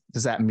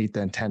that meet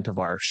the intent of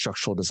our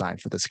structural design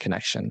for this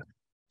connection?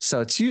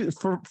 So it's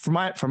from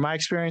my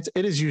experience,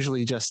 it is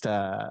usually just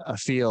a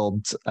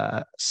field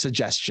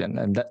suggestion,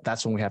 and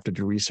that's when we have to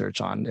do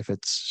research on if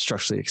it's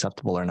structurally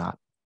acceptable or not.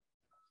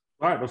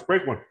 All right, let's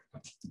break one.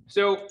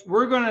 So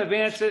we're going to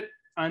advance it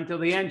until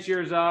the end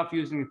shears off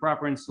using the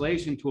proper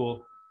installation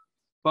tool.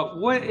 But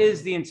what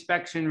is the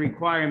inspection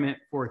requirement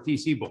for a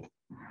TC bolt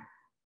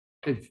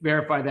to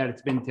verify that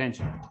it's been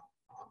tensioned?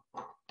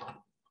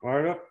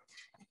 Fire it up.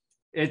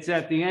 It's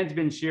at the end's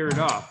been sheared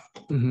off.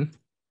 Mm-hmm.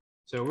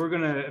 So we're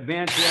going to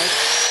advance that.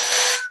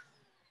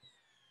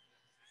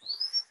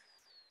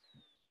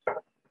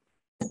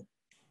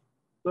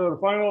 So the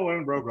final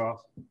one broke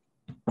off.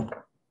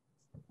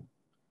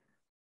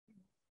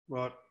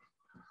 But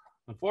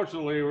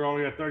unfortunately, we're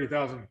only at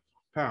 30,000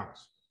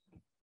 pounds.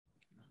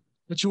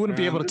 But you wouldn't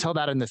be able to tell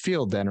that in the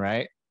field then,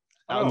 right?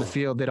 Out in the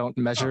field, they don't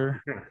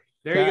measure.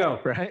 There you go.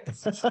 Right?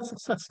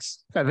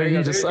 And then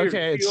you just,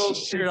 okay, it's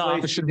sheared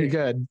off. It should be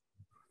good.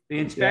 The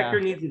inspector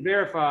needs to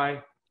verify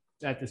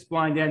that the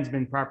splined end's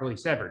been properly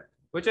severed,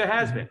 which it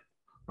has been.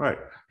 Right.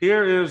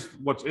 Here is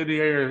what's in the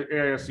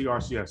AISC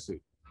RCSC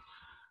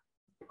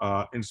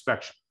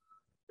inspection.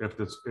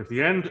 If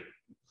the end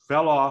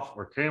fell off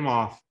or came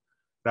off,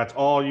 that's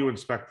all you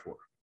inspect for.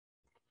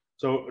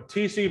 So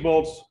TC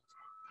bolts,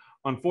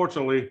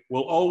 unfortunately,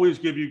 will always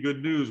give you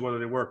good news whether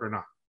they work or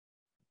not.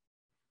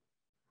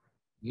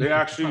 They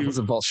actually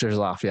the bolt shears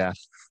off, yeah.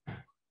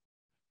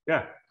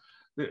 Yeah,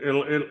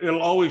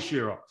 it'll always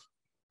shear off.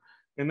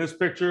 In this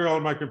picture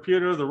on my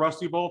computer, the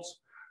rusty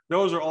bolts,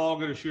 those are all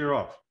going to shear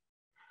off.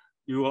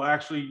 You will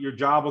actually, your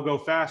job will go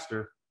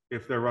faster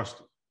if they're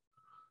rusty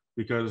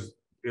because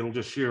it'll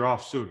just shear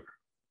off sooner.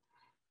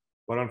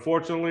 But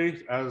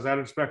unfortunately, as that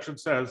inspection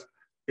says,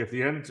 if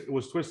the end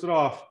was twisted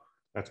off,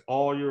 that's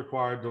all you're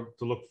required to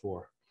look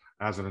for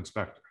as an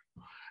inspector.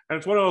 And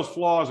it's one of those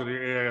flaws in the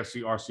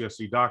AISC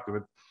RCSC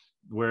document,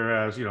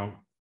 whereas,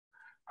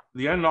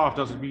 the end off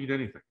doesn't mean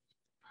anything.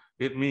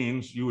 It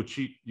means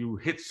you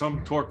hit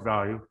some torque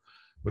value,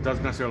 but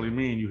doesn't necessarily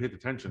mean you hit the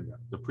tension,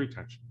 the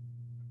pre-tension.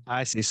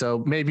 I see.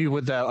 So maybe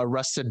with a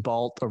rusted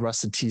bolt, a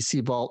rusted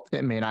TC bolt,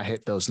 it may not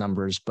hit those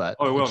numbers, but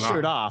it will it's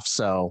sheared off.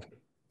 So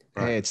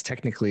hey, it's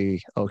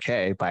technically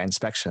okay by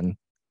inspection.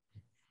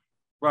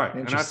 Right,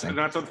 and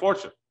that's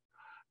unfortunate.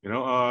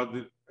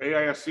 The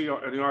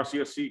AISC and the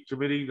RCSC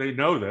committee, they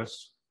know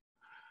this.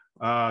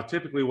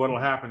 Typically what will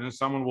happen is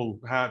someone will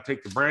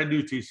take the brand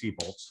new TC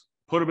bolts,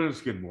 put them in a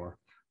Skidmore,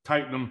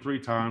 tighten them 3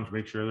 times,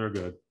 make sure they're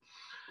good.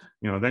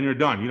 Then you're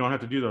done. You don't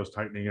have to do those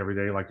tightening every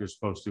day like you're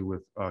supposed to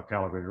with a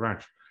calibrated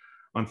wrench.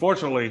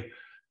 Unfortunately,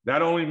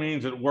 that only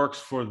means it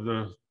works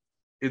in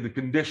the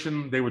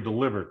condition they were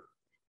delivered,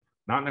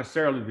 not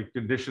necessarily the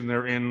condition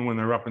they're in when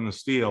they're up in the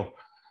steel,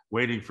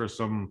 waiting for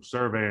some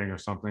surveying or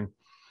something.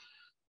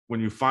 When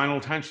you final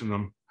tension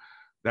them,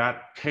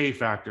 that K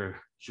factor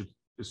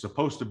is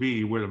supposed to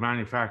be where the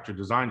manufacturer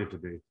designed it to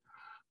be,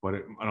 but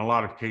in a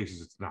lot of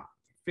cases it's not.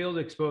 Field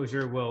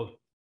exposure will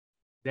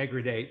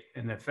degrade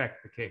and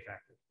affect the K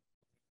factor.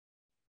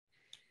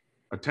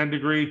 A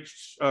 10-degree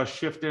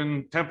shift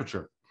in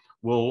temperature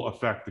will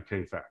affect the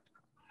K factor.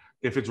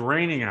 If it's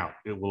raining out,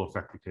 it will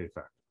affect the K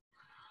factor.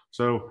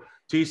 So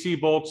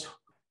TC bolts,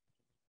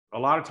 a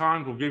lot of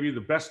times will give you the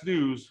best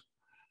news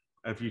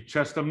if you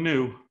test them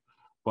new,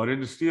 but in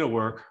the steel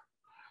work,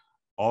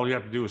 all you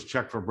have to do is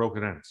check for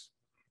broken ends.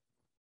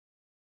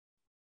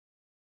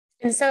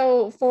 And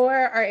so for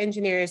our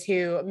engineers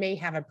who may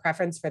have a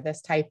preference for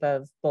this type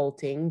of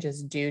bolting,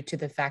 just due to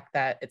the fact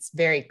that it's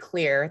very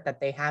clear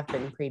that they have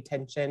been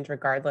pre-tensioned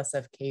regardless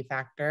of K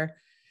factor,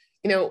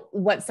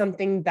 what's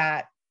something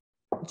that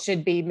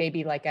should be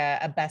maybe like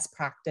a best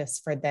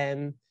practice for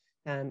them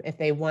if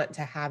they want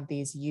to have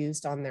these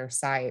used on their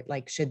site?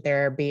 Like, should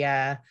there be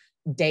a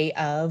day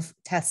of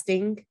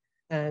testing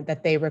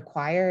that they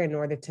require in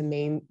order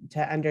to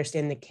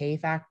understand the K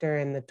factor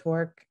and the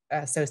torque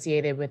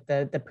associated with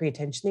the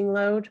pre-tensioning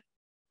load?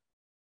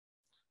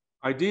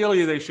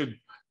 Ideally, they should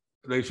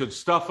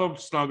stuff them,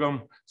 snug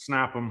them,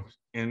 snap them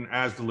in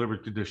as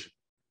delivered condition.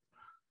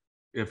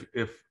 If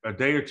a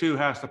day or 2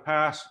 has to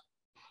pass,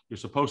 you're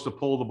supposed to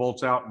pull the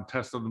bolts out and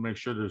test them to make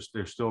sure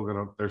they're still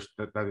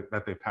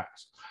that they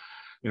pass.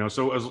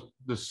 So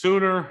the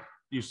sooner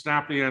you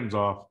snap the ends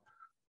off,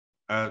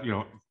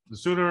 the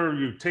sooner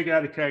you take it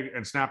out of the keg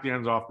and snap the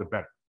ends off, the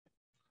better.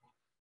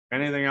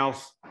 Anything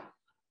else,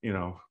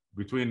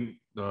 between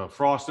the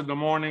frost in the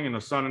morning and the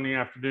sun in the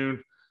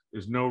afternoon,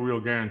 there's no real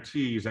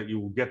guarantees that you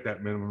will get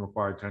that minimum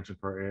required tension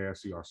per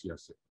AISC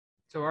RCSC.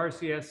 So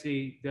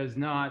RCSC does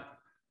not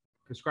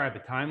prescribe a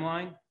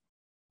timeline.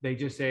 They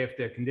just say if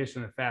the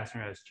condition of the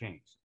fastener has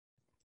changed,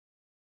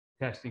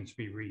 testing should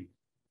be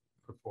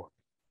re-performed.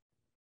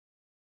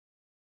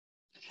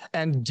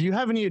 And do you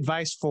have any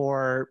advice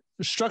for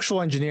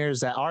structural engineers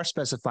that are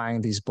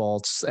specifying these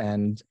bolts,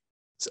 and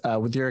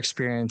with your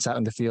experience out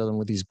in the field and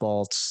with these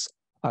bolts,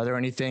 are there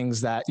any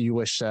things that you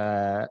wish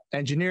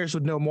engineers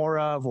would know more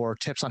of, or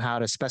tips on how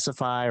to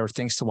specify, or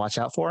things to watch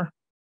out for?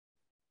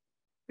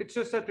 It's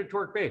just that they're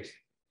torque based.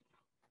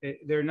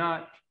 They're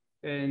not,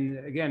 and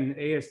again,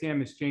 ASTM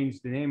has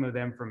changed the name of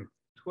them from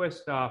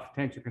twist off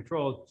tension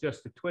control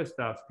just to twist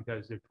offs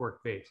because they're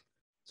torque based.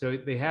 So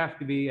they have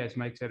to be, as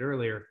Mike said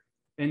earlier,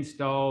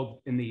 installed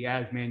in the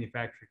as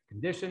manufactured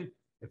condition.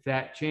 If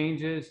that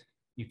changes,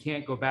 you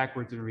can't go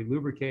backwards and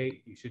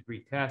relubricate. You should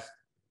retest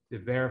to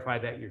verify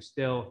that you're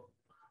still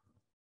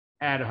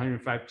at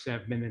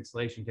 105% min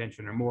installation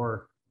tension or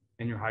more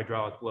in your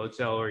hydraulic load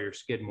cell or your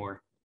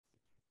Skidmore,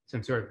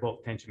 some sort of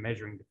bolt tension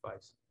measuring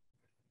device.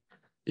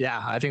 Yeah,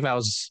 I think that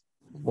was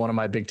one of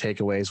my big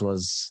takeaways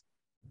was,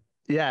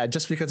 yeah,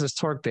 just because it's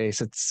torque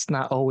based, it's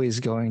not always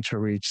going to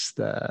reach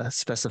the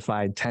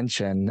specified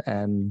tension.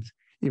 And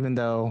even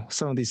though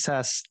some of these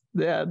tests,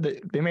 yeah,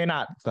 they may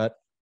not, but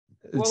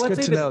it's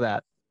good to know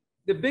that.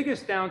 The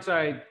biggest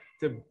downside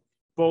to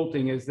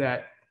bolting is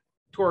that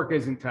torque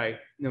isn't tight,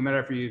 no matter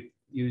if you're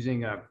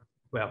using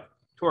well,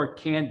 torque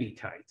can be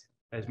tight,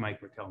 as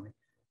Mike would tell me.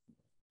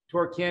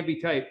 Torque can be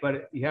tight,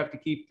 but you have to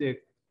keep the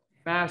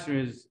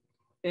fasteners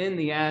in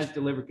the as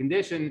delivered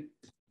condition,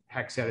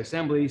 hex set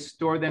assemblies,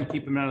 store them,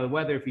 keep them out of the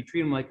weather. If you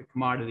treat them like a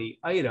commodity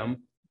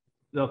item,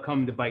 they'll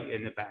come to bite you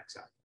in the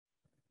backside.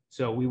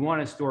 So we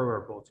want to store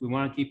our bolts. We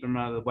want to keep them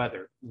out of the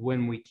weather.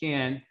 When we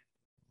can,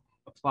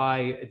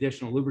 apply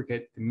additional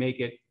lubricant to make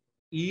it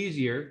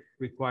easier,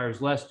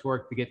 requires less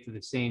torque to get to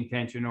the same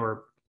tension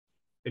or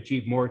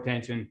achieve more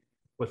tension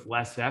with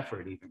less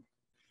effort even.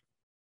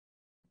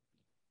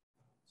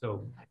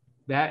 So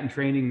that and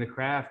training the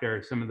craft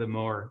are some of the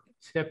more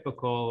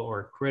typical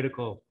or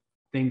critical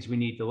things we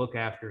need to look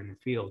after in the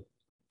field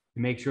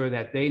to make sure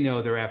that they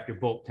know they're after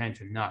bolt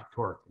tension, not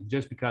torque. And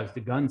just because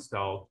the gun's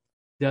stalled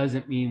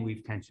doesn't mean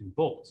we've tensioned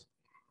bolts.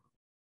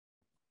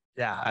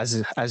 Yeah,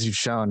 as you've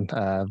shown,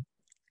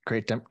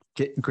 great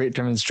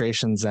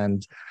demonstrations.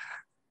 And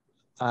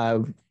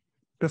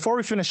before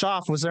we finish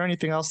off, was there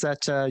anything else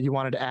that you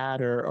wanted to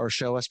add or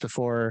show us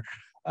before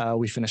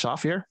we finish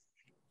off here?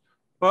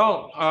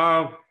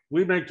 Well,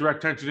 we make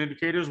direct tension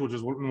indicators, which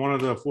is one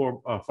of the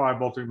five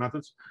bolting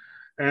methods.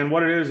 And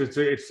what it is,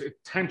 it's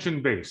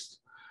tension based.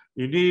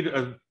 You need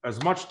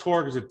as much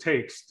torque as it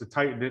takes to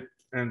tighten it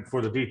and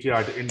for the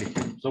DTI to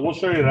indicate. So we'll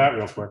show you that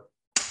real quick.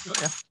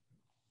 Okay.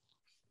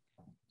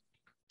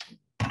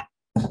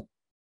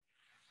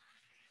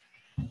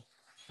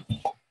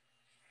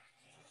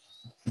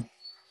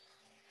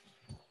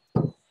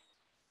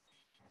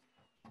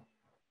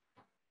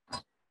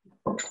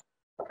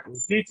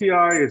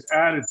 DTI is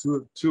added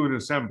to an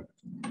assembly.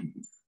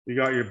 You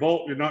got your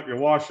bolt, your nut, your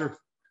washer,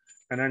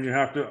 and then you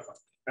have to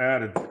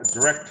add a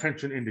direct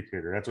tension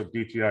indicator. That's what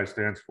DTI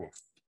stands for.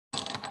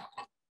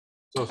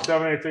 So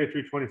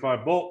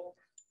 7/8A325 bolt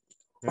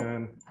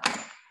and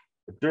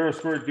the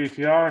Durasquirt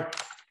DTI,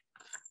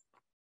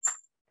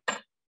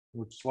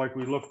 which like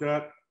we looked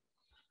at,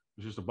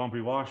 is just a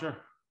bumpy washer.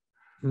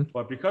 Mm-hmm.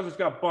 But because it's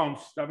got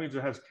bumps, that means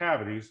it has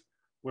cavities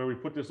where we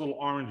put this little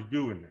orange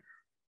goo in there,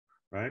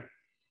 right?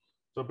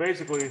 So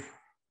basically,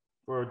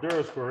 for a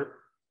Durasquirt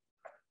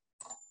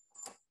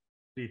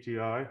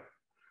DTI,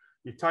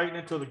 you tighten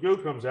it till the goo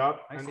comes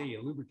out. I say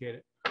you lubricate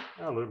it.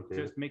 Yeah, lubricate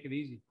it. Just make it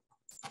easy.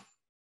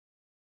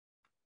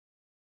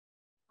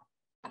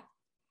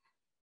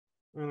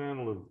 And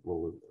then we'll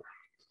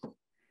lubricate.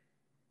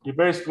 You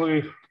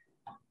basically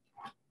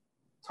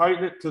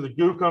tighten it till the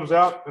goo comes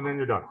out, and then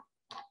you're done.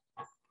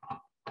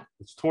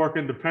 It's torque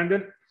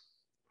independent.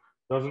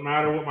 Doesn't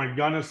matter what my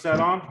gun is set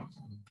on.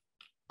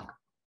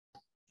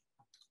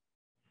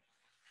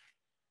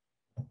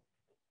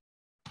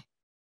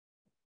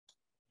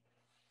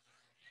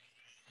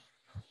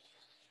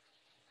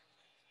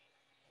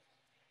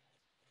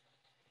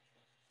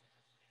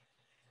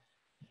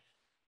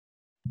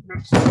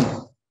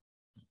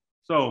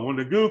 So when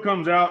the goo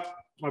comes out,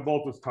 my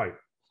bolt is tight.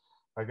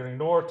 I can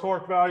ignore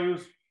torque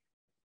values.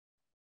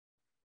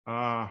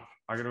 I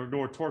can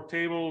ignore torque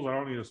tables. I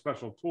don't need a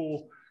special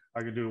tool.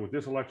 I can do it with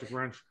this electric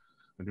wrench,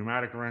 a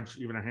pneumatic wrench,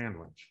 even a hand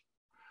wrench.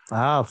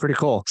 Wow, pretty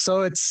cool.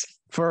 So it's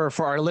for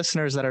our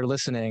listeners that are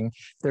listening,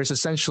 there's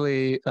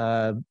essentially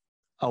a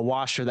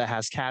washer that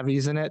has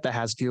cavities in it, that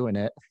has goo in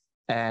it,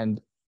 and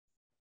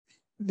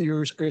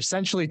you're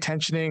essentially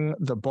tensioning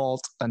the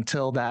bolt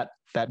until that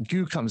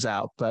goo comes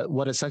out. But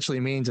what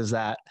essentially means is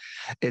that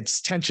it's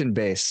tension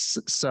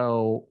based.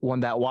 So when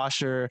that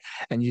washer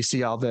and you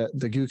see all the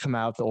goo come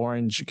out, the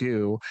orange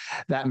goo,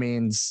 that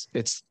means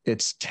it's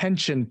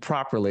tensioned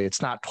properly.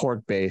 It's not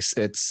torque based.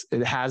 It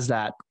has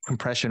that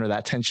compression or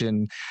that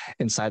tension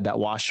inside that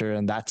washer,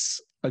 and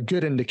that's a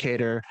good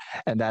indicator.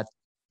 And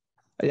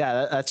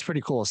that's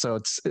pretty cool.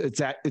 So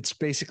it's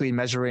basically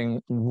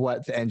measuring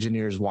what the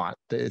engineers want.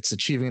 It's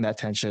achieving that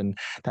tension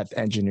that the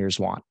engineers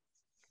want.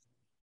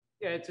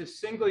 Yeah, it's a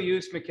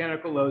single-use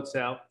mechanical load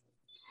cell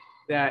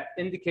that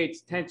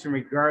indicates tension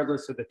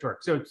regardless of the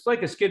torque. So it's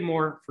like a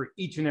Skidmore for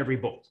each and every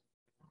bolt.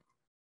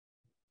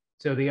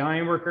 So the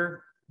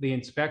ironworker, the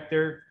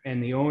inspector,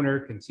 and the owner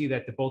can see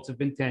that the bolts have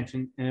been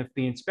tensioned. And if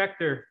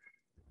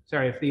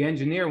the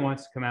engineer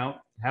wants to come out,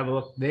 have a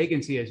look, they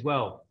can see as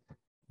well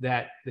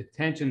that the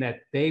tension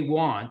that they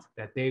want,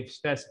 that they've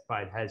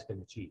specified, has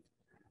been achieved.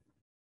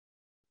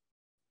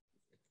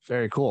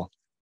 Very cool.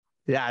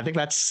 Yeah, I think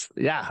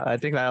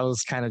that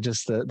was kind of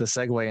just the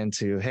segue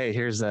into, hey,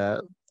 here's a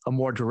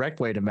more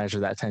direct way to measure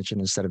that tension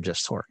instead of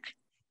just torque.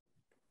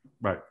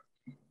 Right.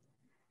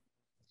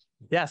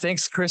 Yeah,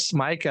 thanks, Chris,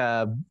 Mike.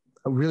 I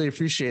really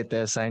appreciate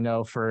this. I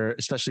know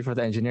especially for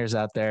the engineers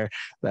out there,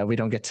 that we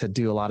don't get to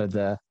do a lot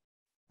of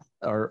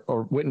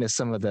or witness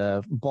some of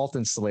the bolt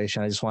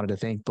installation. I just wanted to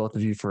thank both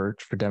of you for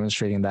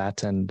demonstrating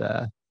that, and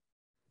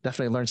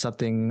definitely learned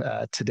something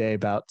today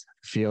about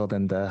the field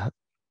and the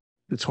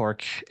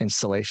torque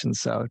installation.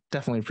 So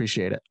definitely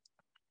appreciate it.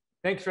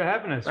 Thanks for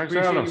having us. Thanks for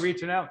Appreciate having you us.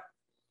 reaching out.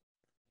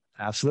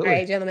 Absolutely. All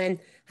right, gentlemen.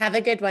 Have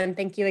a good one.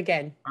 Thank you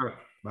again. All right.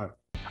 Bye.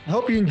 I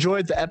hope you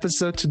enjoyed the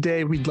episode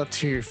today. We'd love to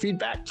hear your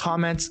feedback,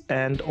 comments,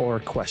 and/or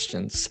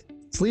questions.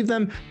 To leave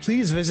them,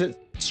 please visit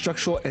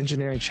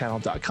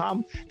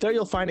structuralengineeringchannel.com. There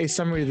you'll find a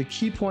summary of the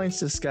key points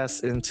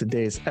discussed in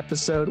today's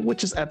episode,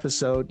 which is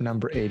episode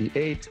number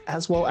 88,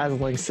 as well as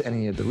links to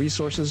any of the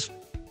resources,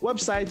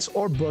 websites,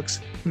 or books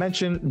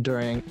mentioned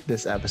during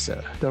this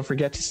episode. Don't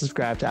forget to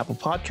subscribe to Apple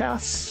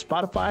Podcasts,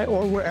 Spotify,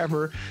 or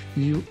wherever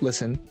you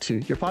listen to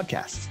your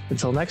podcasts.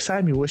 Until next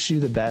time, we wish you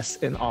the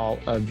best in all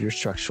of your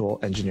structural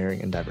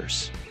engineering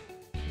endeavors.